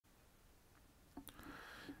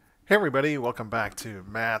Hey everybody, welcome back to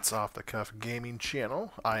Matt's Off the Cuff Gaming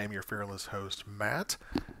channel. I am your fearless host, Matt.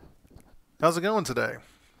 How's it going today?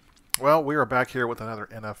 Well, we are back here with another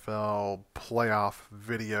NFL playoff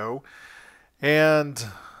video, and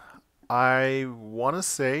I want to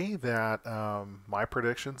say that my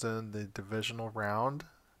predictions in the divisional round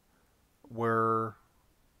were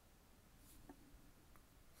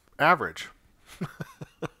average.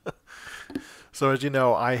 So as you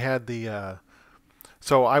know, I had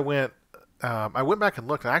so I went back and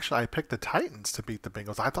looked, and actually I picked the Titans to beat the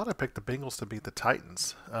Bengals. I thought I picked the Bengals to beat the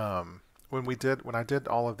Titans. When I did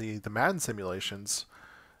all of the Madden simulations,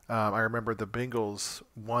 I remember the Bengals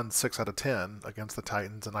won 6 out of 10 against the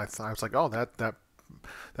Titans, and I was like, oh, that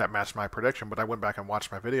matched my prediction. But I went back and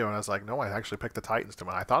watched my video, and I was like, no, I actually picked the Titans to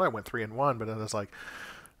win. I thought I went 3-1, but then I was like,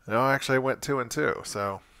 no, actually I went 2-2.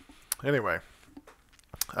 So anyway,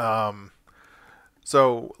 um, I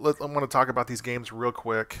want to talk about these games real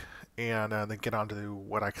quick, and then get on to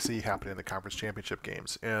what I see happening in the conference championship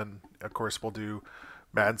games. And of course, we'll do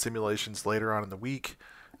Madden simulations later on in the week.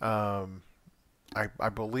 Um, I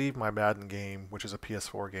believe my Madden game, which is a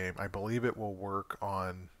PS4 game, I believe it will work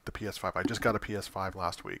on the PS5. I just got a PS5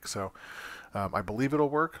 last week, so I believe it'll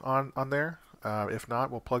work on there. If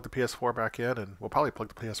not, we'll plug the PS4 back in, and we'll probably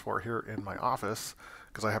plug the PS4 here in my office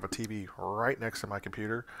because I have a TV right next to my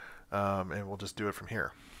computer, and we'll just do it from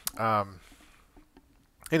here.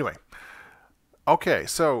 Anyway, okay,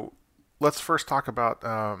 so let's first talk about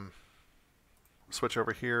switch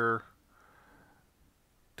over here.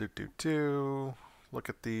 Look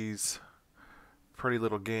at these pretty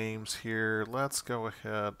little games here. Let's go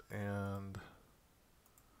ahead and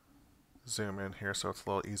zoom in here so it's a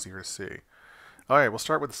little easier to see. All right, we'll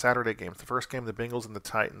start with the Saturday games. The first game, the Bengals and the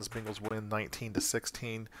Titans. Bengals win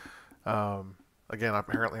 19-16. Again,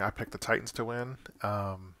 apparently I picked the Titans to win,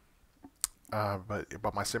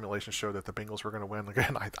 but my simulations showed that the Bengals were going to win.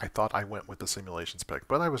 Again, I thought I went with the simulations pick,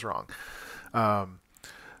 but I was wrong.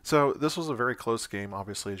 So this was a very close game,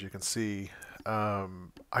 obviously, as you can see. I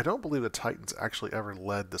don't believe the Titans actually ever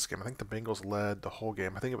led this game. I think the Bengals led the whole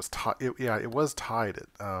game. I think it was it was tied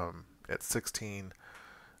at 16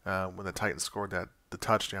 when the Titans scored the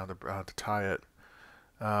touchdown to tie it.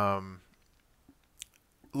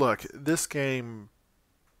 Look, this game,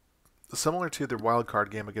 similar to the wild card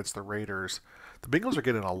game against the Raiders, the Bengals are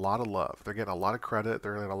getting a lot of love. They're getting a lot of credit.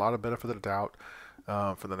 They're getting a lot of benefit of the doubt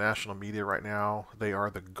from the national media right now. They are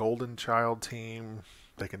the golden child team.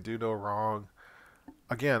 They can do no wrong.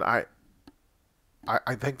 Again, I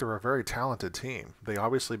think they're a very talented team. They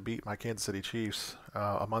obviously beat my Kansas City Chiefs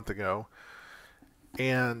a month ago.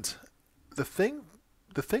 And the thing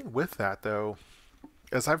with that, though,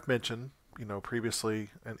 as I've mentioned, previously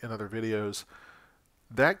in other videos,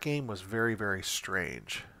 that game was very, very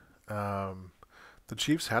strange. The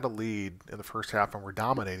Chiefs had a lead in the first half and were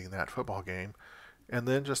dominating that football game, and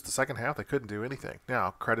then just the second half they couldn't do anything. Now,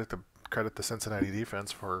 credit the Cincinnati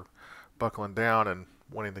defense for buckling down and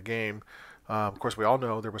winning the game. Of course, we all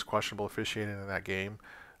know there was questionable officiating in that game.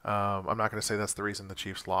 I'm not going to say that's the reason the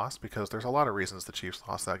Chiefs lost, because there's a lot of reasons the Chiefs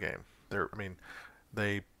lost that game.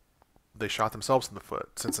 They shot themselves in the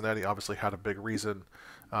foot. Cincinnati obviously had a big reason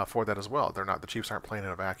for that as well. The Chiefs aren't playing in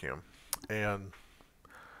a vacuum, and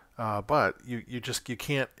but you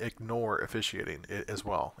can't ignore officiating as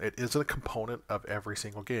well. It is a component of every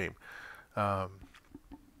single game, but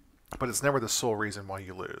it's never the sole reason why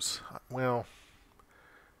you lose. Well,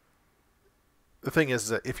 the thing is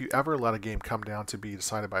that if you ever let a game come down to be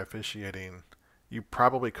decided by officiating, you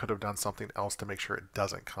probably could have done something else to make sure it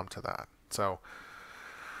doesn't come to that. So,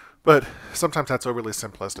 but sometimes that's overly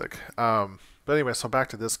simplistic. But anyway, so back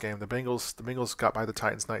to this game, the Bengals got by the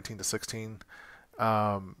Titans 19-16.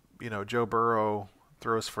 Joe Burrow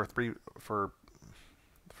throws for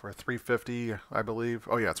 350, I believe.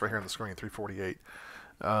 Oh yeah, it's right here on the screen, 348.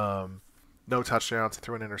 No touchdowns,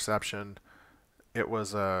 threw an interception. It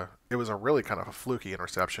was a really kind of a fluky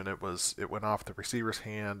interception. It went off the receiver's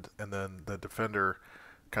hand, and then the defender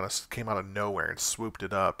kind of came out of nowhere and swooped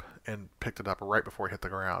it up and picked it up right before it hit the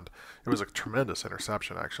ground. It was a tremendous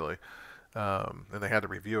interception, actually, and they had to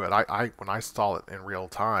review it. When I saw it in real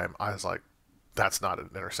time, I was like, that's not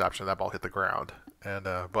an interception. That ball hit the ground, and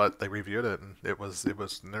but they reviewed it, and it was an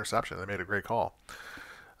interception. They made a great call.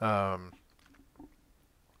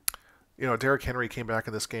 Derrick Henry came back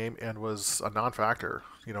in this game and was a non-factor.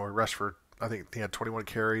 He rushed for, I think he had 21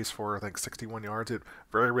 carries for, I think, 61 yards.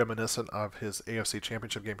 Very reminiscent of his AFC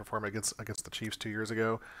Championship game performance against the Chiefs 2 years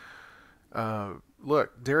ago.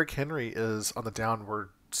 Look, Derrick Henry is on the downward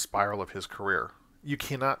spiral of his career. You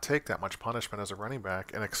cannot take that much punishment as a running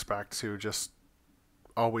back and expect to just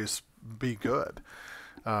always be good.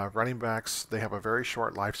 Running backs, they have a very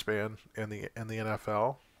short lifespan in the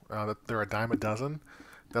NFL. They're a dime a dozen.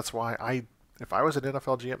 That's why if I was an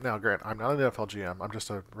NFL GM, now, Grant, I'm not an NFL GM. I'm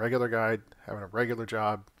just a regular guy having a regular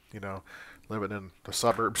job, living in the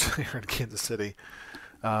suburbs here in Kansas City.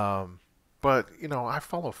 Um, but I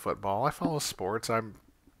follow football. I follow sports. My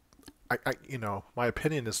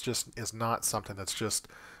opinion is not something that's just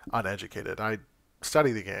uneducated. I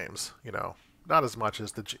study the games. Not as much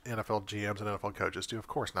as the NFL GMs and NFL coaches do. Of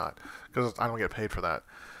course not, because I don't get paid for that.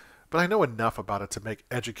 But I know enough about it to make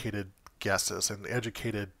educated guesses and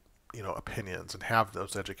educated, opinions and have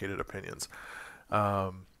those educated opinions.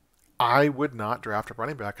 Um, I would not draft a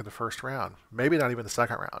running back in the first round. Maybe not even the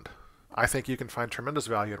second round. I think you can find tremendous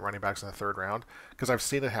value in running backs in the third round because I've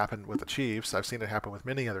seen it happen with the Chiefs. I've seen it happen with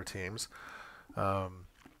many other teams. Um,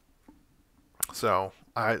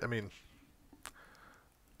 I mean,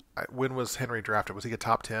 when was Henry drafted? Was he a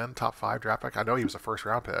top 10, top 5 draft pick? I know he was a first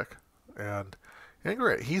round pick, and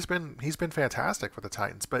great. He's been fantastic for the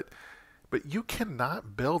Titans, but you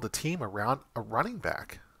cannot build a team around a running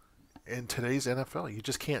back in today's NFL. You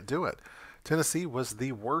just can't do it. Tennessee was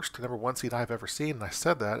the worst number 1 seed I've ever seen, and I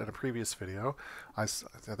said that in a previous video.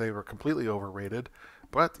 They were completely overrated,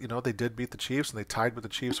 but they did beat the Chiefs, and they tied with the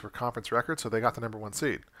Chiefs for conference record, so they got the number 1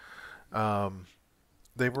 seed.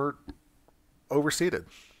 They were overseeded.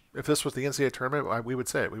 If this was the NCAA tournament, we would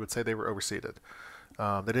say it. We would say they were overseeded.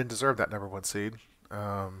 They didn't deserve that number 1 seed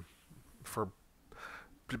for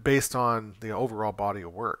based on the overall body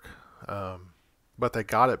of work, but they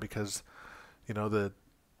got it because the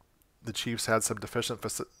Chiefs had some defensive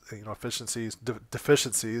deficiencies.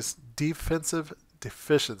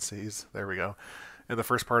 There we go. In the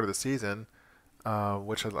first part of the season,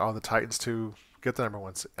 which allowed the Titans to get the number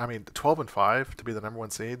 1 seed. I mean, 12-5 to be the number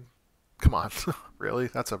 1 seed. Come on, really?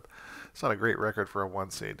 It's not a great record for a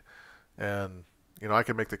 1 seed. And I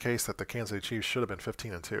can make the case that the Kansas City Chiefs should have been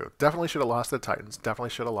 15-2. Definitely should have lost to the Titans.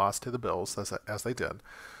 Definitely should have lost to the Bills as they did.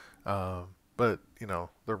 But the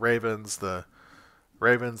Ravens, the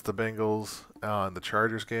Bengals, and the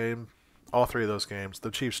Chargers game, all 3 of those games,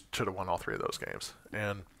 the Chiefs should have won all 3 of those games.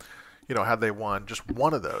 And had they won just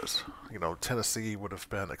one of those, Tennessee would have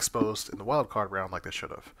been exposed in the wild card round like they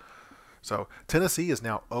should have. So Tennessee is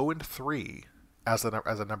now 0-3 as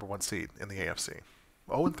a number 1 seed in the AFC.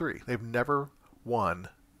 0-3. They've never won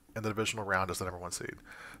in the divisional round as the number 1 seed.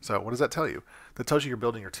 So what does that tell you? That tells you you're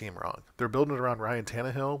building your team wrong. They're building it around Ryan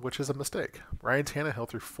Tannehill, which is a mistake. Ryan Tannehill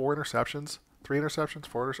threw 4 interceptions, 4 interceptions.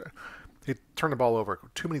 He turned the ball over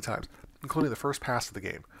too many times, including the first pass of the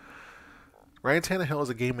game. Ryan Tannehill is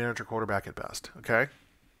a game manager quarterback at best, okay?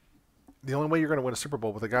 The only way you're going to win a Super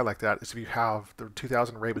Bowl with a guy like that is if you have the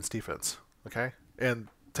 2000 Ravens defense, okay? And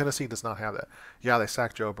Tennessee does not have that. Yeah, they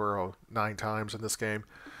sacked Joe Burrow 9 times in this game,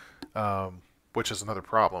 which is another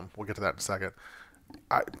problem. We'll get to that in a second.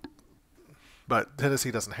 But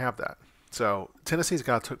Tennessee doesn't have that. So Tennessee's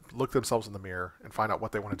got to look themselves in the mirror and find out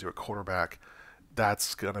what they want to do at quarterback.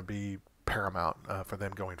 That's going to be paramount for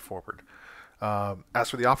them going forward.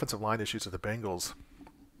 As for the offensive line issues of the Bengals,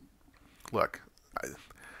 look,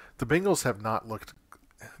 the Bengals have not looked.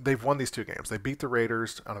 They've won these 2 games. They beat the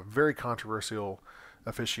Raiders on a very controversial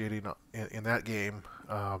officiating in that game.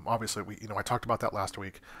 Obviously, I talked about that last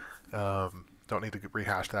week. Don't need to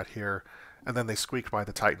rehash that here. And then they squeaked by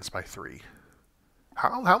the Titans by 3.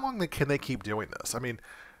 How long can they keep doing this? I mean,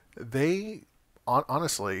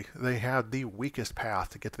 honestly, they had the weakest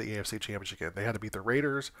path to get to the AFC Championship game. They had to beat the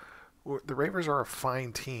Raiders. The Raiders are a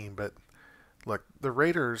fine team, but look, the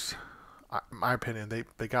Raiders, in my opinion,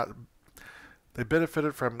 they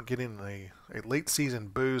benefited from getting a late season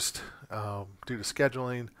boost due to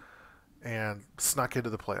scheduling and snuck into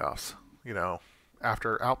the playoffs.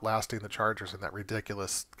 After outlasting the Chargers in that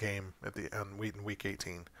ridiculous game in week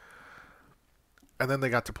 18. And then they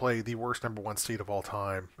got to play the worst number 1 seed of all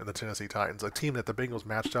time in the Tennessee Titans, a team that the Bengals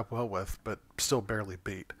matched up well with, but still barely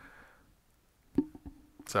beat.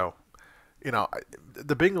 So,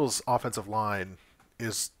 the Bengals' offensive line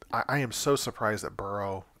is. I am so surprised that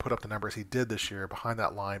Burrow put up the numbers he did this year behind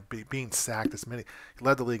that line, being sacked as many. He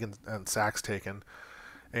led the league in sacks taken.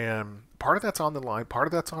 And part of that's on the line. Part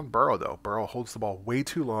of that's on Burrow, though. Burrow holds the ball way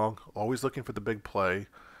too long, always looking for the big play.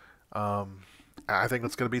 I think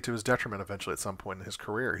it's going to be to his detriment eventually at some point in his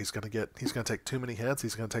career. He's going to take too many hits.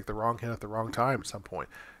 He's going to take the wrong hit at the wrong time at some point.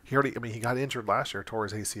 He got injured last year, tore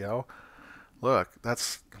his ACL. Look,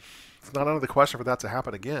 it's not out of the question for that to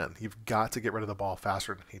happen again. You've got to get rid of the ball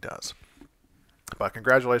faster than he does. But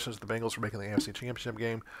congratulations to the Bengals for making the AFC Championship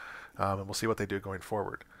game, and we'll see what they do going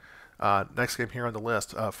forward. Next game here on the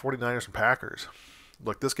list, 49ers and Packers.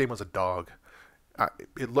 Look, this game was a dog. I,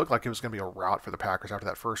 it looked like it was going to be a rout for the Packers after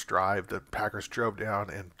that first drive. The Packers drove down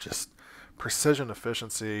and just precision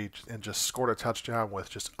efficiency and just scored a touchdown with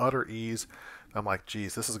just utter ease. I'm like,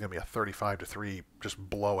 geez, this is going to be a 35-3 just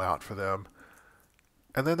blowout for them.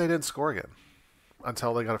 And then they didn't score again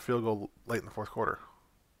until they got a field goal late in the fourth quarter.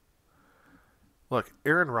 Look,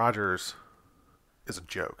 Aaron Rodgers is a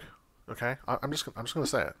joke. Okay, I'm just going to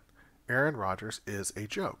say it. Aaron Rodgers is a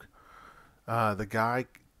joke. The guy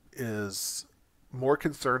is more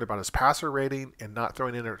concerned about his passer rating and not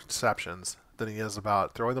throwing interceptions than he is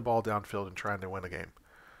about throwing the ball downfield and trying to win a game.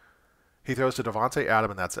 He throws to Devontae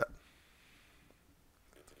Adams and that's it.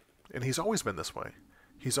 And he's always been this way.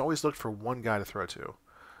 He's always looked for one guy to throw to.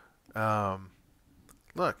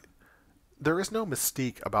 Look, there is no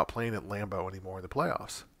mystique about playing at Lambeau anymore in the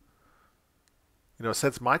playoffs. You know,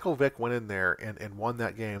 since Michael Vick went in there and won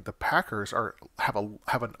that game, the Packers have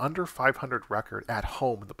an under 500 record at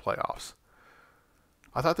home in the playoffs.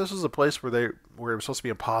 I thought this was a place where it was supposed to be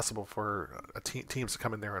impossible for teams to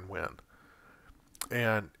come in there and win.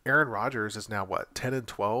 And Aaron Rodgers is now what,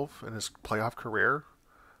 10-12 in his playoff career,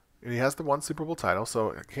 and he has the one Super Bowl title.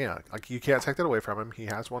 So you can't take that away from him. He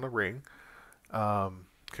has won a ring, and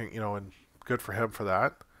good for him for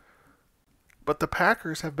that. But the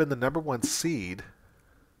Packers have been the number one seed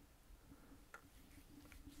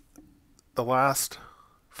the last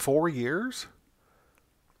 4 years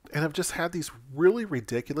and have just had these really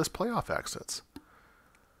ridiculous playoff exits.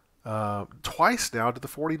 Twice now to the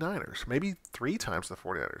 49ers, maybe 3 times to the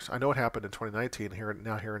 49ers. I know it happened in 2019, here in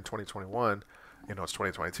 2021. You know, it's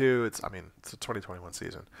 2022. It's a 2021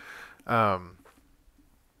 season. The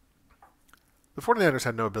 49ers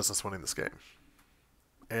had no business winning this game.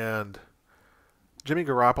 And Jimmy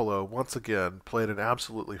Garoppolo, once again, played an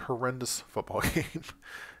absolutely horrendous football game.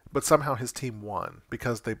 But somehow his team won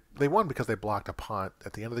because they won because they blocked a punt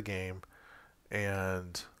at the end of the game,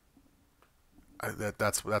 and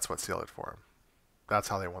that's what sealed it for him. That's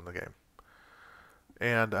how they won the game.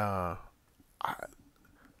 And I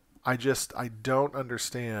don't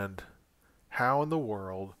understand how in the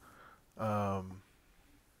world the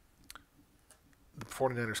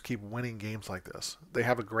 49ers keep winning games like this. They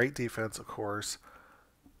have a great defense, of course.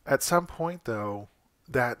 At some point, though,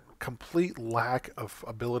 that complete lack of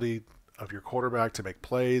ability of your quarterback to make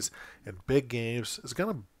plays in big games is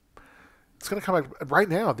going to come back. Right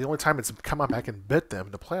now, the only time it's come back and bit them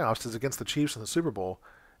in the playoffs is against the Chiefs in the Super Bowl,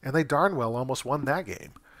 and they darn well almost won that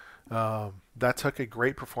game. That took a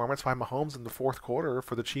great performance by Mahomes in the fourth quarter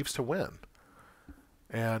for the Chiefs to win.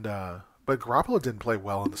 And but Garoppolo didn't play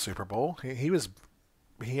well in the Super Bowl.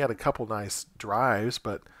 He had a couple nice drives,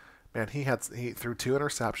 but man, he threw 2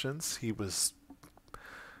 interceptions.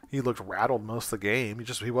 He looked rattled most of the game.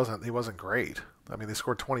 He wasn't great. I mean, they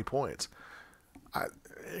scored 20 points.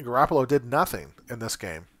 Garoppolo did nothing in this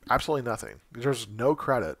game. Absolutely nothing. There's no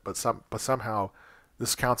credit, but somehow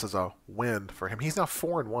this counts as a win for him. He's now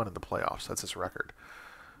 4-1 in the playoffs. That's his record.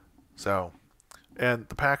 So, and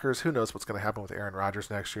the Packers, who knows what's going to happen with Aaron Rodgers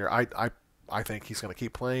next year? I think he's going to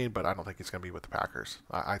keep playing, but I don't think he's going to be with the Packers.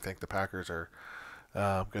 I think the Packers are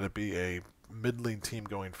going to be a middling team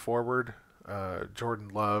going forward. Jordan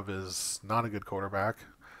Love is not a good quarterback.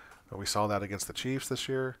 We saw that against the Chiefs this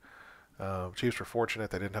year. Chiefs were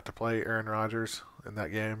fortunate they didn't have to play Aaron Rodgers in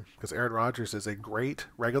that game because Aaron Rodgers is a great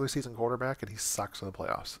regular season quarterback and he sucks in the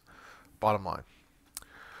playoffs. Bottom line.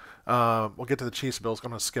 We'll get to the Chiefs Bills. I'm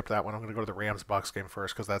going to skip that one. I'm going to go to the Rams Bucks game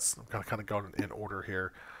first because that's going to kind of go in order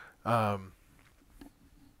here. I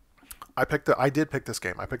did pick this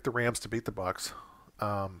game. I picked the Rams to beat the Bucks.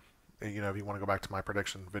 If you want to go back to my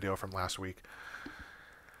prediction video from last week,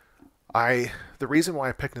 the reason why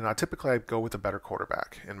I picked it, typically I go with a better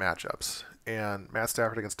quarterback in matchups, and Matt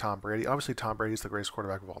Stafford against Tom Brady. Obviously, Tom Brady's the greatest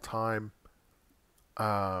quarterback of all time.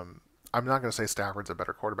 I'm not going to say Stafford's a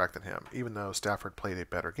better quarterback than him, even though Stafford played a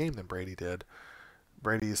better game than Brady did.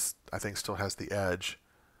 Brady's, I think, still has the edge,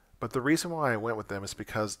 but the reason why I went with them is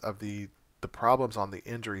because of the problems on the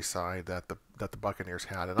injury side that the Buccaneers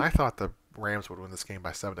had, and I thought the Rams would win this game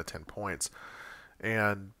by 7 to 10 points.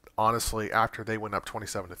 And honestly, after they went up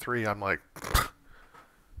 27-3, I'm like,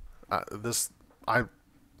 I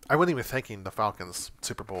wasn't even thinking the Falcons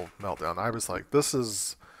Super Bowl meltdown. I was like,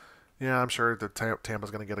 I'm sure that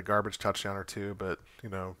Tampa's going to get a garbage touchdown or two, but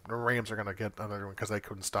the Rams are going to get another one because they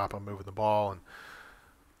couldn't stop them moving the ball.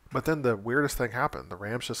 But then the weirdest thing happened. The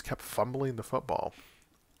Rams just kept fumbling the football.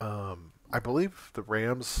 I believe the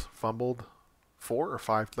Rams fumbled 4 or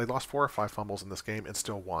 5. They lost 4 or 5 fumbles in this game and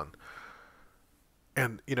still won.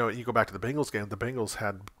 And you go back to the Bengals game. The Bengals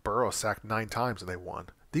had Burrow sacked 9 times and they won.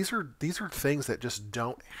 These are things that just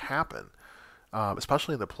don't happen.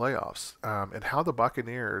 especially in the playoffs, and how the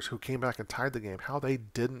Buccaneers, who came back and tied the game, how they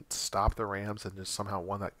didn't stop the Rams and just somehow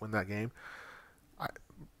win that game. I,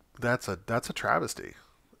 that's a travesty,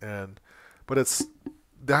 and but it's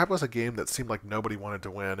that was a game that seemed like nobody wanted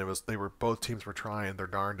to win. It was they were both teams were trying their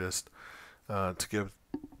darndest to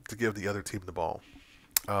give the other team the ball,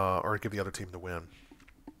 or give the other team the win.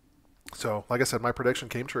 So, like I said, my prediction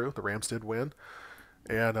came true. The Rams did win,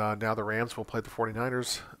 and now the Rams will play the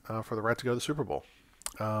 49ers for the right to go to the Super Bowl.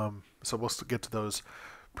 So we'll get to those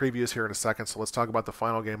previews here in a second. So let's talk about the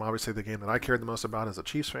final game. Obviously, the game that I cared the most about as a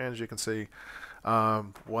Chiefs fan, as you can see,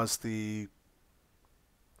 was the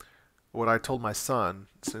what I told my son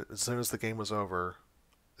as soon as the game was over,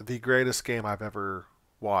 the greatest game I've ever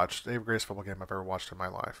watched, the greatest football game I've ever watched in my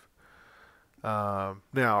life.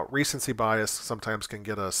 Now, recency bias sometimes can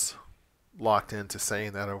get us locked into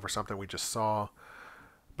saying that over something we just saw.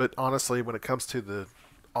 But honestly, when it comes to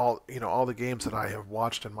all the games that I have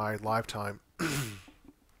watched in my lifetime,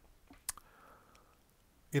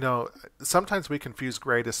 sometimes we confuse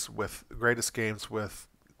greatest games with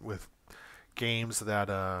games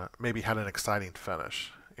that maybe had an exciting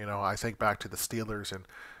finish. I think back to the Steelers and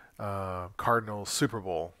Cardinals Super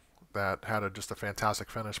Bowl that had just a fantastic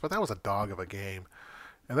finish, but that was a dog of a game.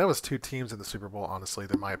 And that was two teams in the Super Bowl, honestly,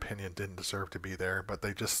 that in my opinion didn't deserve to be there, but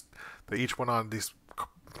they each went on these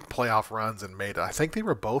playoff runs and made it. I think they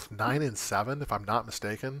were both 9-7, if I'm not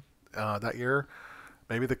mistaken, that year.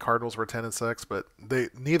 Maybe the Cardinals were 10-6, but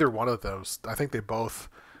neither one of those. I think they both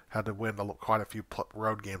had to win quite a few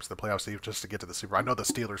road games in the playoffs just to get to the Super Bowl. I know the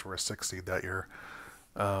Steelers were a 6 seed that year,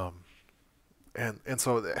 and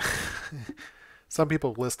so some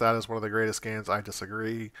people list that as one of the greatest games. I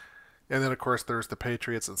disagree. And then of course there's the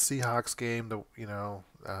Patriots and Seahawks game. The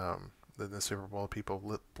Super Bowl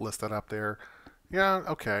people list that up there. Yeah,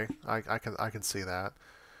 okay, I can see that.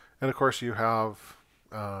 And of course you have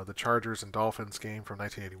the Chargers and Dolphins game from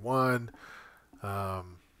 1981,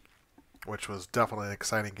 which was definitely an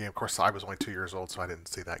exciting game. Of course, I was only 2 years old, so I didn't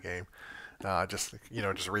see that game. Just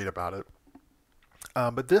read about it.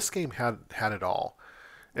 But this game had it all.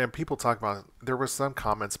 And people talk about, there was some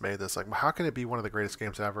comments made that's like, well, how can it be one of the greatest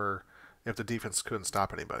games ever if the defense couldn't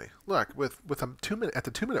stop anybody? Look, with a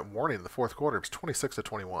 2-minute warning in the fourth quarter, it was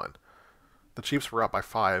 26-21. The Chiefs were up by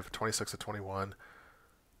 5, 26-21.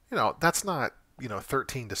 That's not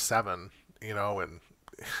 13-7. And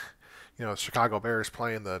Chicago Bears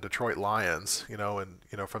playing the Detroit Lions.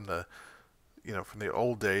 From the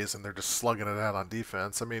old days, and they're just slugging it out on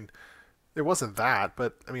defense. I mean, it wasn't that,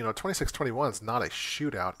 but 26-21 is not a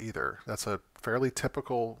shootout either. That's a fairly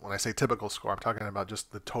typical, when I say typical score, I'm talking about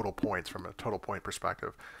just the total points from a total point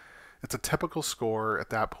perspective. It's a typical score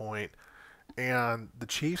at that point, and the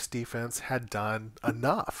Chiefs defense had done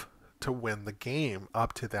enough to win the game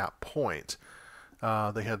up to that point.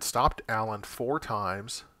 They had stopped Allen 4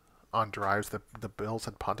 times on drives. The Bills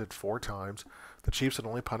had punted 4 times. The Chiefs had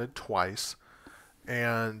only punted twice,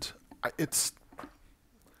 and it's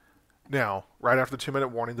now, right after the 2-minute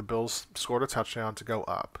warning, the Bills scored a touchdown to go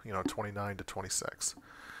up, 29-26.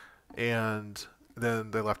 And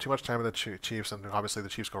then they left too much time in the Chiefs, and obviously the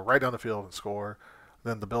Chiefs go right down the field and score.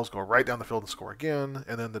 Then the Bills go right down the field and score again,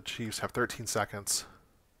 and then the Chiefs have 13 seconds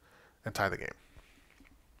and tie the game.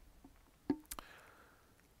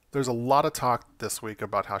 There's a lot of talk this week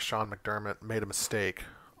about how Sean McDermott made a mistake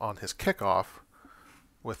on his kickoff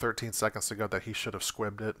with 13 seconds to go, that he should have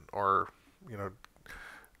squibbed it, or,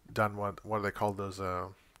 done what do they call those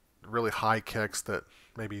really high kicks that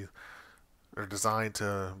maybe are designed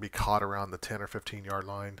to be caught around the 10 or 15 yard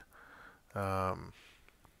line.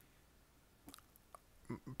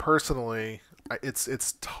 Personally,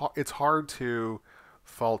 it's hard to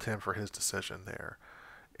fault him for his decision there,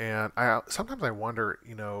 and sometimes I wonder,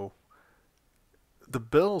 the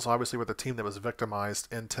Bills obviously were the team that was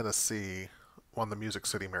victimized in Tennessee on the Music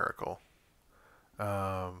City Miracle.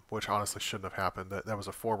 Which honestly shouldn't have happened. That was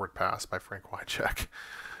a forward pass by Frank Wycheck.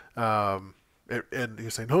 And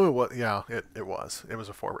you say, no, it was. Yeah, it was. It was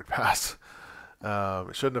a forward pass.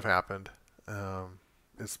 It shouldn't have happened.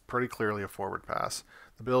 It's pretty clearly a forward pass.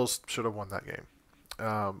 The Bills should have won that game.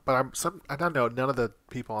 But I don't know. None of the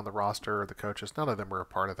people on the roster or the coaches, none of them were a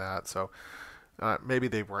part of that. So maybe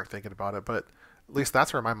they weren't thinking about it. But at least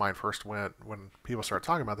that's where my mind first went when people started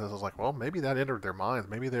talking about this. I was like, well, maybe that entered their minds.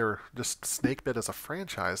 Maybe they were just snake bit as a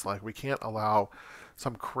franchise. Like, we can't allow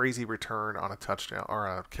some crazy return on a touchdown or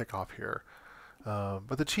a kickoff here.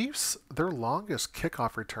 But the Chiefs, their longest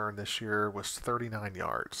kickoff return this year was 39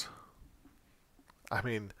 yards. I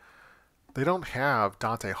mean, they don't have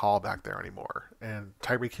Dante Hall back there anymore, and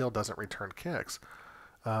Tyreek Hill doesn't return kicks.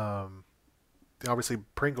 obviously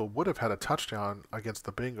Pringle would have had a touchdown against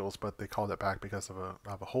the Bengals, but they called it back because of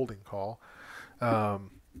a holding call.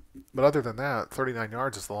 Um, but other than that, 39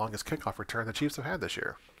 yards is the longest kickoff return the Chiefs have had this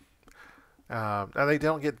year. And they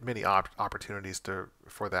don't get many opportunities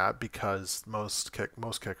for that because most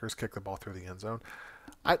kickers kick the ball through the end zone.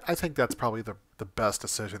 I think that's probably the best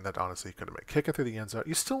decision that honestly you could have made. Kick it through the end zone.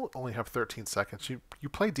 You still only have 13 seconds. You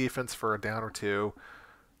play defense for a down or two.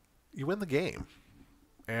 You win the game,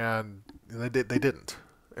 and they didn't,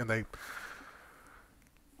 and they.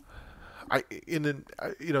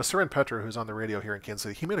 Seren Petra, who's on the radio here in Kansas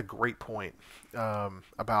City, he made a great point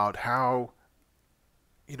about how,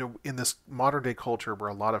 in this modern day culture where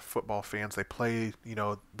a lot of football fans, they play,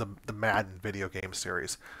 the Madden video game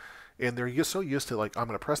series, and they're so used to, like, I'm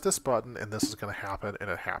going to press this button and this is going to happen, and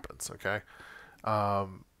it happens, okay?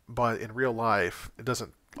 But in real life, it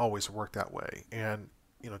doesn't always work that way, and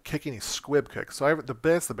kicking a squib kick. So the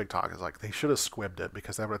big talk is like they should have squibbed it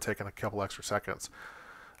because that would have taken a couple extra seconds.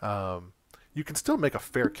 You can still make a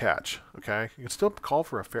fair catch, okay? You can still call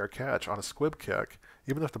for a fair catch on a squib kick,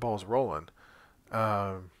 even if the ball is rolling,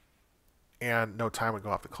 and no time would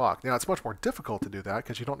go off the clock. Now, it's much more difficult to do that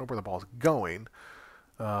because you don't know where the ball is going,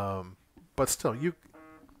 but still, you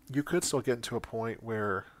could still get into a point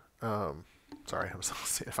where, sorry, I'm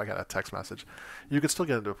seeing if I got a text message. You could still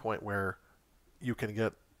get into a point where you can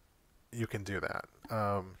do that.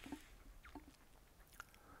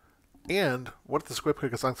 And what if the squib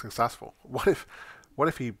kick is unsuccessful? What if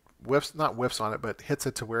he not whiffs on it, but hits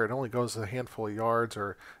it to where it only goes a handful of yards,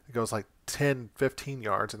 or it goes like 10, 15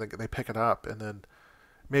 yards, and they pick it up, and then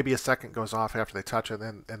maybe a second goes off after they touch it,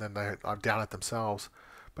 and then they are down it themselves.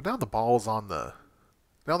 But now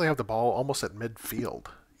now they have the ball almost at midfield,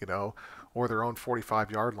 or their own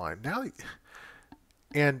 45-yard line. Now,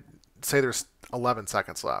 and say there's 11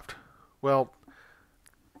 seconds left. Well,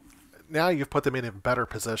 now you've put them in a better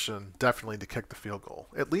position, definitely, to kick the field goal.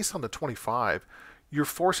 At least on the 25, you're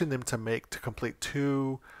forcing them to complete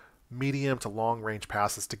 2 medium to long range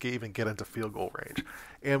passes to even get into field goal range.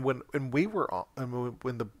 And when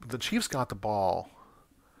the Chiefs got the ball,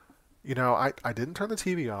 I didn't turn the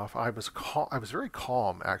TV off. I was very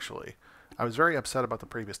calm, actually. I was very upset about the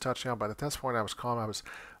previous touchdown, but at this point I was calm.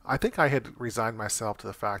 I think I had resigned myself to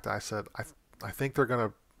the fact that I said, I think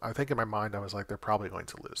in my mind I was like, they're probably going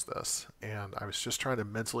to lose this. And I was just trying to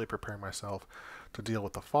mentally prepare myself to deal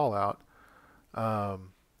with the fallout.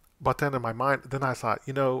 But then in my mind, I thought,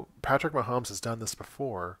 Patrick Mahomes has done this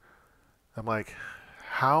before. I'm like,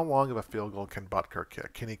 how long of a field goal can Butker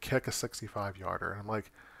kick? Can he kick a 65-yarder? And I'm like,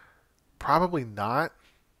 probably not.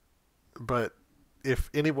 But if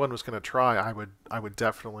anyone was going to try, I would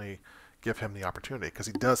definitely give him the opportunity because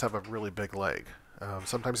he does have a really big leg.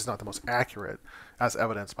 Sometimes he's not the most accurate, as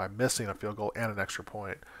evidenced by missing a field goal and an extra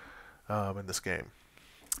point in this game.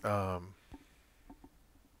 But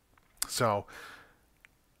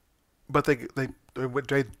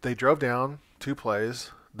they drove down 2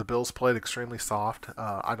 plays. The Bills played extremely soft.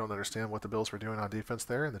 I don't understand what the Bills were doing on defense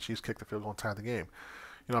there, and the Chiefs kicked the field goal and tied the game.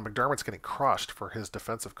 McDermott's getting crushed for his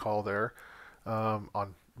defensive call there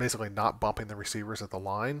on basically not bumping the receivers at the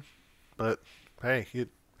line. But hey, you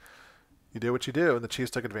did what you do, and the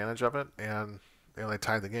Chiefs took advantage of it, and they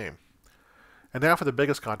tied the game. And now for the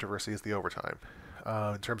biggest controversy is the overtime,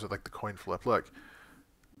 in terms of like the coin flip. Look,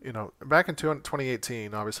 back in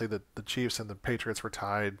 2018, obviously the Chiefs and the Patriots were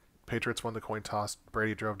tied. Patriots won the coin toss.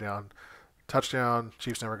 Brady drove down, touchdown.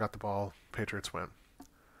 Chiefs never got the ball. Patriots win.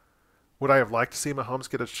 Would I have liked to see Mahomes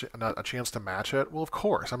get a chance to match it? Well, of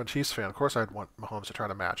course. I'm a Chiefs fan. Of course I'd want Mahomes to try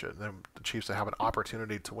to match it, and then the Chiefs to have an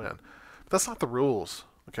opportunity to win. But that's not the rules,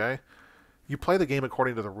 okay? You play the game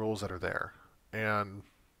according to the rules that are there, and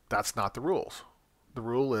that's not the rules. The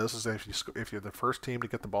rule is that if you're the first team to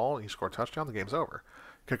get the ball and you score a touchdown, the game's over.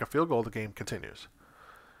 Kick a field goal, the game continues.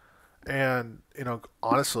 And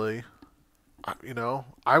honestly, I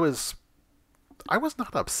was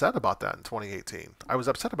not upset about that in 2018. I was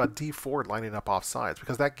upset about D Ford lining up offsides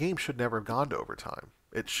because that game should never have gone to overtime.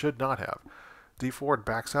 It should not have. D Ford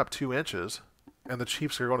backs up 2 inches, and the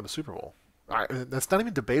Chiefs are going to the Super Bowl. That's not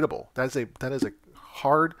even debatable. That is a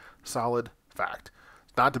hard, solid fact.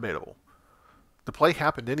 It's not debatable. The play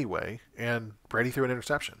happened anyway, and Brady threw an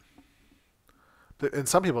interception. And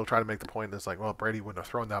some people try to make the point that's like, well, Brady wouldn't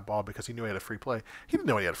have thrown that ball because he knew he had a free play. He didn't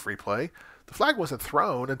know he had a free play. The flag wasn't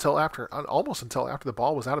thrown almost until after the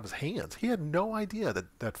ball was out of his hands. He had no idea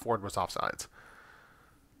that Ford was offsides.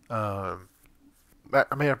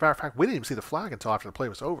 Matter of fact, we didn't even see the flag until after the play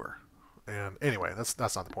was over. And anyway, that's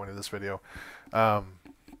not the point of this video. I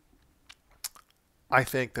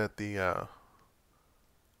think that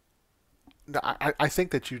I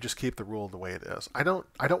think that you just keep the rule the way it is. I don't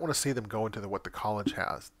want to see them go into what the college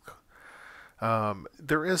has.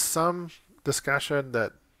 There is some discussion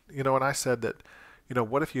that, and I said that,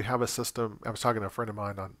 what if you have a system? I was talking to a friend of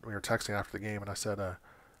mine we were texting after the game, and I said,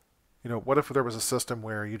 what if there was a system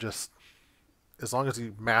where you just, as long as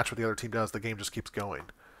you match what the other team does, the game just keeps going.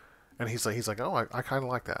 And he's like, oh, I kind of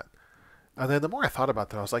like that. And then the more I thought about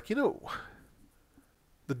that, I was like,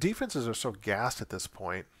 the defenses are so gassed at this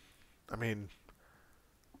point. I mean,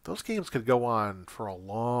 those games could go on for a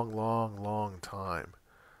long, long, long time.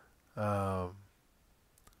 Um,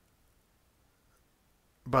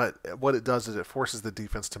 but what it does is it forces the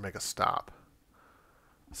defense to make a stop.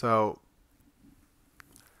 So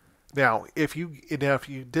now, if you did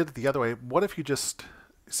it the other way, what if you just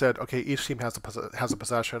said, okay, each team has a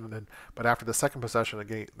possession, but after the second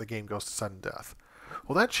possession, the game goes to sudden death.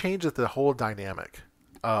 Well, that changes the whole dynamic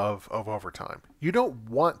of overtime. You don't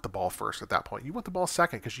want the ball first at that point. You want the ball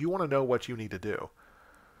second because you want to know what you need to do.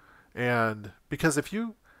 And because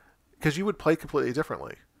you would play completely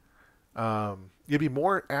differently. You'd be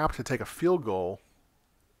more apt to take a field goal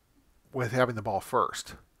with having the ball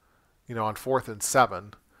first. On 4th and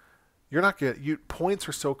 7, you're not points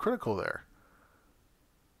are so critical there.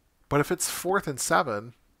 But if it's 4th and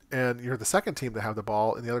 7 and you're the second team to have the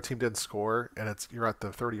ball and the other team didn't score and you're at the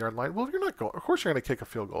 30-yard line, well, you're not going. Of course, you're going to kick a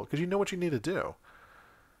field goal because you know what you need to do.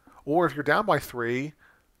 Or if you're down by 3,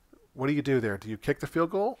 what do you do there? Do you kick the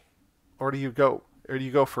field goal, or do you go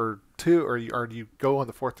for 2, or do you go on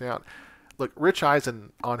the 4th down? Look, Rich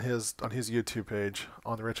Eisen on his YouTube page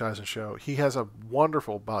on the Rich Eisen Show, he has a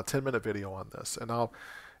wonderful about 10-minute video on this, and if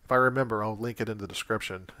I remember, I'll link it in the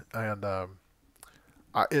description. And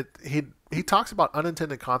he talks about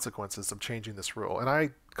unintended consequences of changing this rule, and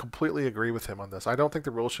I completely agree with him on this. I don't think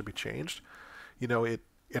the rule should be changed.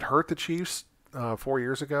 It hurt the Chiefs 4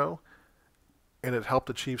 years ago, and it helped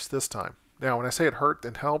the Chiefs this time. Now, when I say it hurt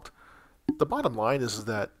and helped, the bottom line is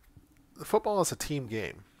that football is a team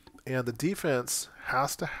game, and the defense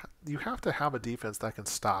you have to have a defense that can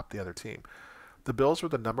stop the other team. The Bills were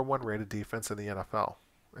the #1 rated defense in the NFL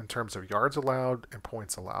in terms of yards allowed and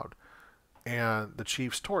points allowed, and the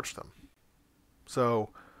Chiefs torched them.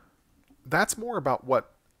 So that's more about Mahomes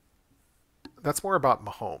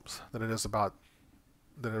than it is about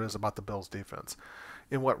the Bills defense.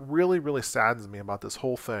 And what really, really saddens me about this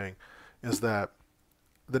whole thing is that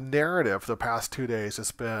the narrative the past 2 days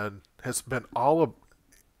has been all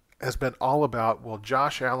about, well,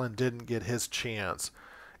 Josh Allen didn't get his chance,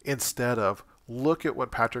 instead of look at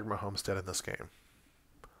what Patrick Mahomes did in this game.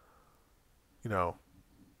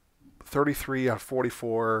 33 out of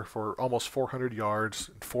 44 for almost 400 yards,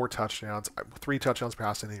 4 touchdowns, 3 touchdowns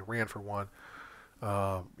passing, and he ran for 1.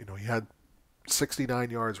 He had 69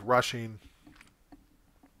 yards rushing.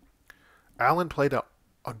 Allen played a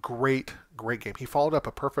great game. He followed up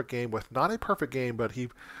a perfect game with not a perfect game, but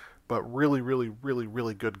really, really, really,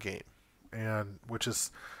 really good game, and which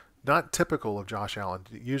is not typical of Josh Allen.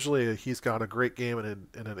 Usually he's got a great game and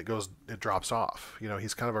then it drops off.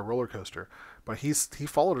 He's kind of a roller coaster, but he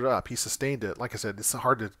followed it up. He sustained it. Like I said, it's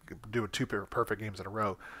hard to do 2 perfect games in a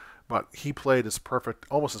row, but he played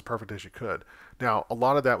almost as perfect as you could. Now, a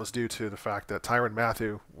lot of that was due to the fact that Tyrann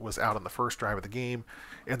Mathieu was out on the first drive of the game,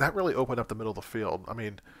 and that really opened up the middle of the field. I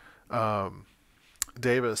mean,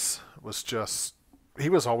 Davis he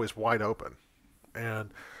was always wide open,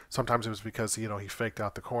 and sometimes it was because he faked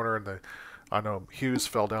out the corner, and I know Hughes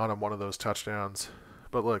fell down on one of those touchdowns.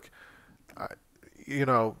 But look,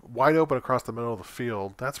 wide open across the middle of the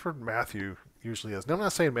field, that's where Mathieu usually is. Now, I'm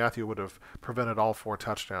not saying Mathieu would have prevented all 4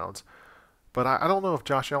 touchdowns, but I don't know if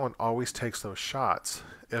Josh Allen always takes those shots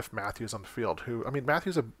if Mathieu's on the field.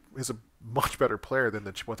 Mathieu is a much better player than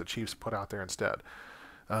what the Chiefs put out there instead.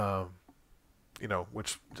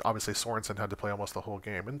 Which obviously Sorensen had to play almost the whole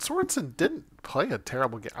game. And Sorensen didn't play a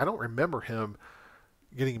terrible game. I don't remember him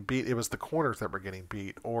getting beat. It was the corners that were getting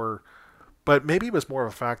beat. But maybe it was more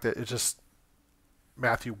of a fact that it just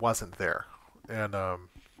Mathieu wasn't there. And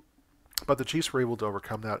but the Chiefs were able to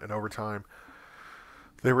overcome that in overtime.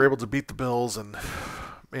 They were able to beat the Bills, and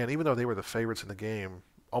man, even though they were the favorites in the game,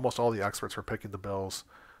 almost all the experts were picking the Bills.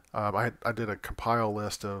 I did a compile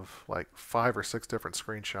list of like 5 or 6 different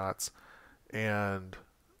screenshots, and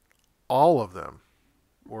all of them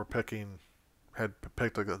had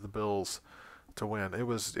picked the Bills to win. It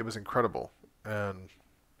was incredible, and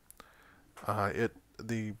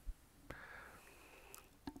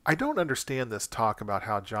I don't understand this talk about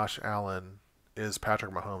how Josh Allen is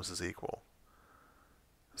Patrick Mahomes' equal.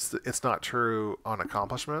 It's not true on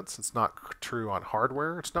accomplishments. It's not true on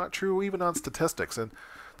hardware. It's not true even on statistics. And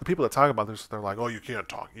the people that talk about this, they're like, oh, you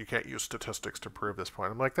can't use statistics to prove this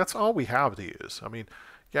point. I'm like, that's all we have to use. I mean,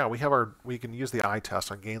 yeah, we can use the eye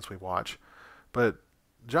test on games we watch, but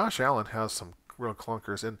Josh Allen has some real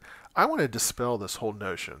clunkers, and I want to dispel this whole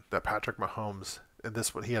notion that Patrick Mahomes and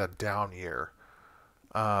this he had a down year.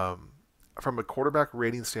 Um, from a quarterback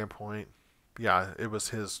rating standpoint, yeah, it was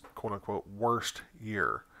his quote unquote worst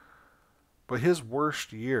year, but his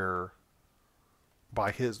worst year by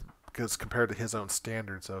his because compared to his own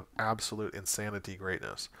standards of absolute insanity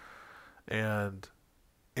greatness, and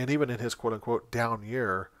even in his quote unquote down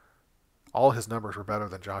year, all his numbers were better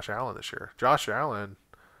than Josh Allen this year. Josh Allen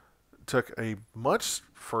took a much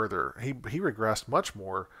further. He regressed much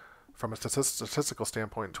more from a statistical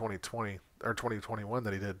standpoint in 2020 or 2021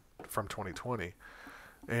 than he did from 2020,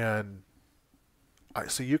 and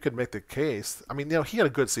so you could make the case. I mean, he had a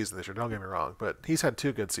good season this year. Don't get me wrong, but he's had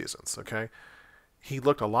two good seasons. Okay, he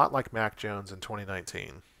looked a lot like Mac Jones in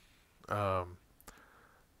 2019. Um,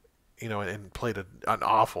 and played an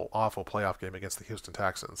awful, awful playoff game against the Houston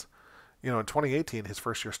Texans. In 2018, his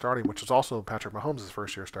first year starting, which was also Patrick Mahomes'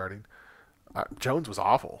 first year starting, Jones was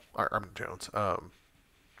awful. I mean, Jones.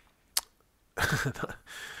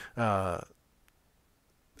 uh,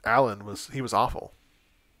 Allen was awful.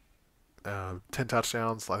 10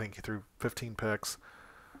 touchdowns. I think he threw 15 picks.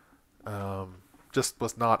 Just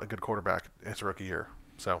was not a good quarterback in his rookie year.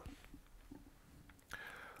 So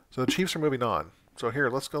the Chiefs are moving on. So here,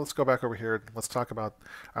 let's go back over here. Let's talk about.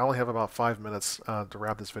 I only have about 5 minutes to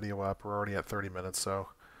wrap this video up. We're already at 30 minutes. So,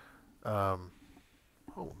 oh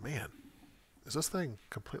man, is this thing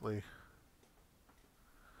completely?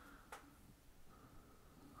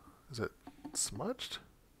 Is it smudged?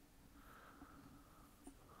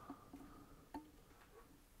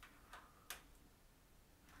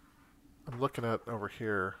 I'm looking at over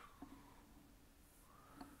here.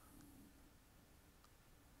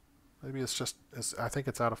 Maybe I think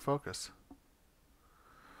it's out of focus.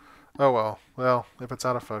 Oh well. Well, if it's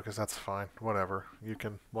out of focus, that's fine. Whatever.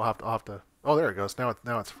 I'll have to. Oh, there it goes. Now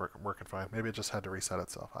it's working fine. Maybe it just had to reset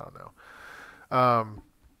itself. I don't know.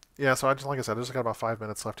 Yeah. So like I said, I just got about 5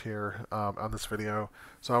 minutes left here on this video.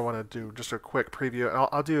 So I want to do just a quick preview. And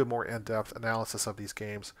I'll do a more in-depth analysis of these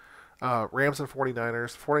games. Rams and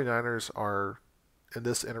 49ers. 49ers are, in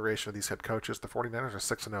this iteration of these head coaches, the 49ers are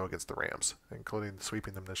 6-0 against the Rams, including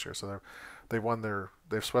sweeping them this year. So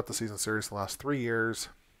they've swept the season series the last 3 years.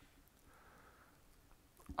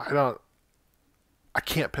 I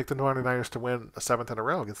can't pick the 49ers to win a 7th in a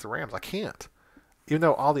row against the Rams. I can't. Even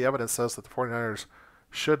though all the evidence says that the 49ers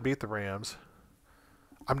should beat the Rams,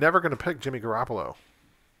 I'm never going to pick Jimmy Garoppolo.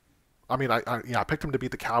 I mean, I picked him to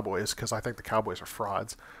beat the Cowboys because I think the Cowboys are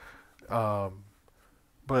frauds.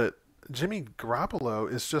 But Jimmy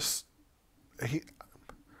Garoppolo is just I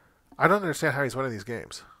don't understand how he's winning these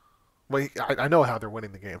games. Well, I know how they're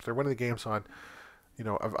winning the games. They're winning the games on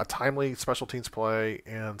a timely special teams play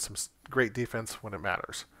and some great defense when it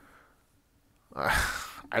matters.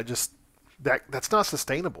 That's not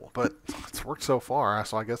sustainable, but it's worked so far.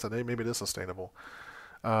 So I guess maybe it is sustainable.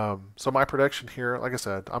 So my prediction here, like I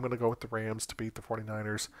said, I'm going to go with the Rams to beat the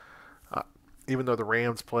 49ers. Even though the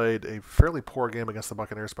Rams played a fairly poor game against the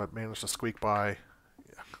Buccaneers, but managed to squeak by.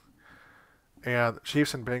 Yeah. And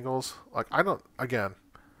Chiefs and Bengals, I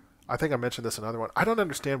think I mentioned this in another one. I don't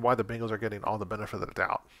understand why the Bengals are getting all the benefit of the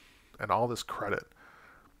doubt and all this credit.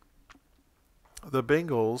 The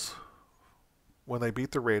Bengals, when they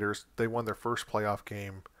beat the Raiders, they won their first playoff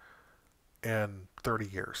game in 30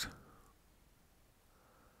 years.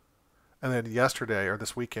 And then yesterday, or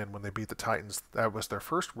this weekend, when they beat the Titans, that was their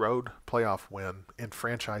first road playoff win in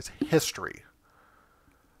franchise history.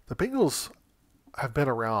 The Bengals have been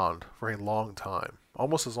around for a long time,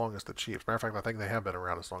 almost as long as the Chiefs. Matter of fact, I think they have been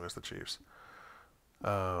around as long as the Chiefs,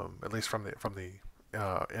 at least from the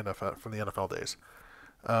NFL days.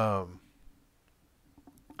 I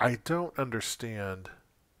don't understand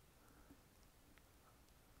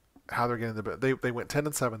how they're getting they went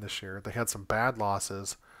 10-7 this year. They had some bad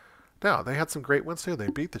losses. Now, they had some great wins too. They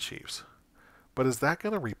beat the Chiefs. But is that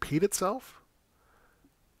going to repeat itself?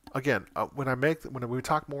 Again, when we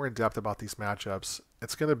talk more in depth about these matchups, I'm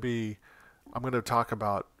going to talk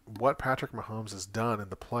about what Patrick Mahomes has done in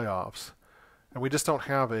the playoffs, and we just don't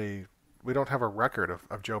have a record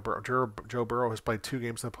of Joe Burrow. Joe Burrow has played 2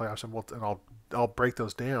 games in the playoffs, and I'll break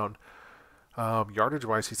those down. Yardage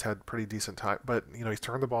wise, he's had pretty decent time, but he's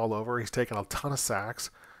turned the ball over. He's taken a ton of sacks.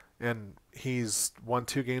 And he's won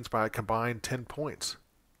 2 games by a combined 10 points.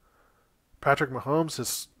 Patrick Mahomes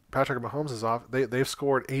is off. They've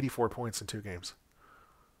scored 84 points in 2 games.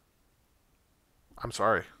 I'm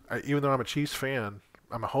sorry. Even though I'm a Chiefs fan,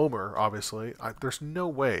 I'm a homer, obviously. There's no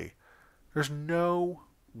way. There's no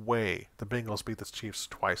way the Bengals beat the Chiefs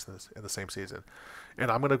twice in the same season. And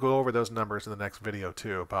I'm going to go over those numbers in the next video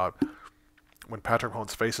too about when Patrick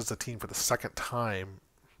Mahomes faces a team for the second time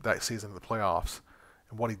that season in the playoffs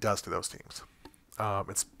and what he does to those teams.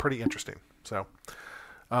 It's pretty interesting. So,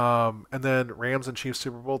 and then Rams and Chiefs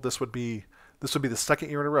Super Bowl. This would be the second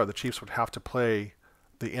year in a row the Chiefs would have to play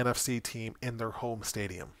the NFC team in their home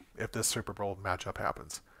stadium if this Super Bowl matchup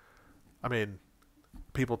happens. I mean,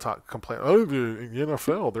 people complain, oh, the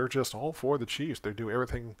NFL, they're just all for the Chiefs. They do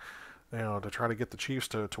everything, to try to get the Chiefs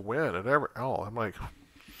to win and I'm like,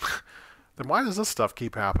 then why does this stuff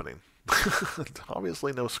keep happening?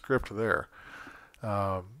 Obviously, no script there.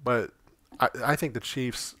 But I think the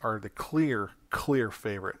Chiefs are the clear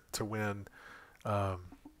favorite to win the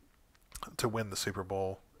Super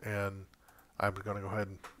Bowl, and I'm going to go ahead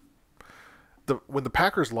and when the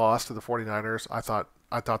Packers lost to the 49ers, I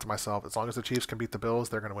thought to myself, as long as the Chiefs can beat the Bills,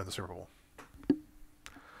 they're going to win the Super Bowl.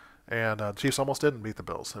 And the Chiefs almost didn't beat the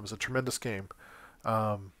Bills. It was a tremendous game.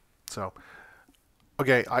 So,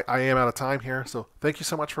 okay, I am out of time here. So thank you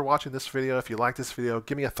so much for watching this video. If you like this video,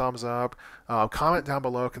 give me a thumbs up. Comment down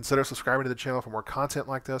below. Consider subscribing to the channel for more content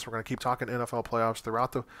like this. We're going to keep talking NFL playoffs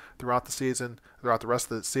throughout the season, throughout the rest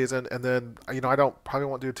of the season. And then, I probably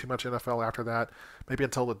won't do too much NFL after that. Maybe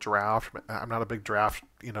until the draft. I'm not a big draft,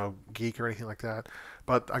 geek or anything like that.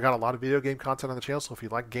 But I got a lot of video game content on the channel. So if you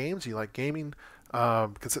like games, you like gaming,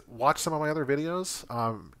 watch some of my other videos.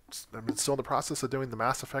 I'm still in the process of doing the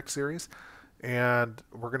Mass Effect series. And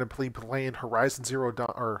we're going to be playing Horizon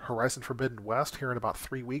Horizon Forbidden West here in about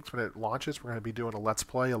 3 weeks when it launches. We're going to be doing a Let's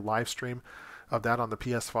Play, a live stream of that on the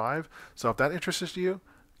PS5. So if that interests you,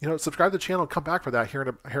 subscribe to the channel and come back for that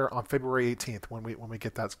here on February 18th when we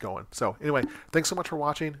get that going. So anyway, thanks so much for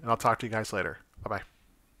watching, and I'll talk to you guys later. Bye-bye.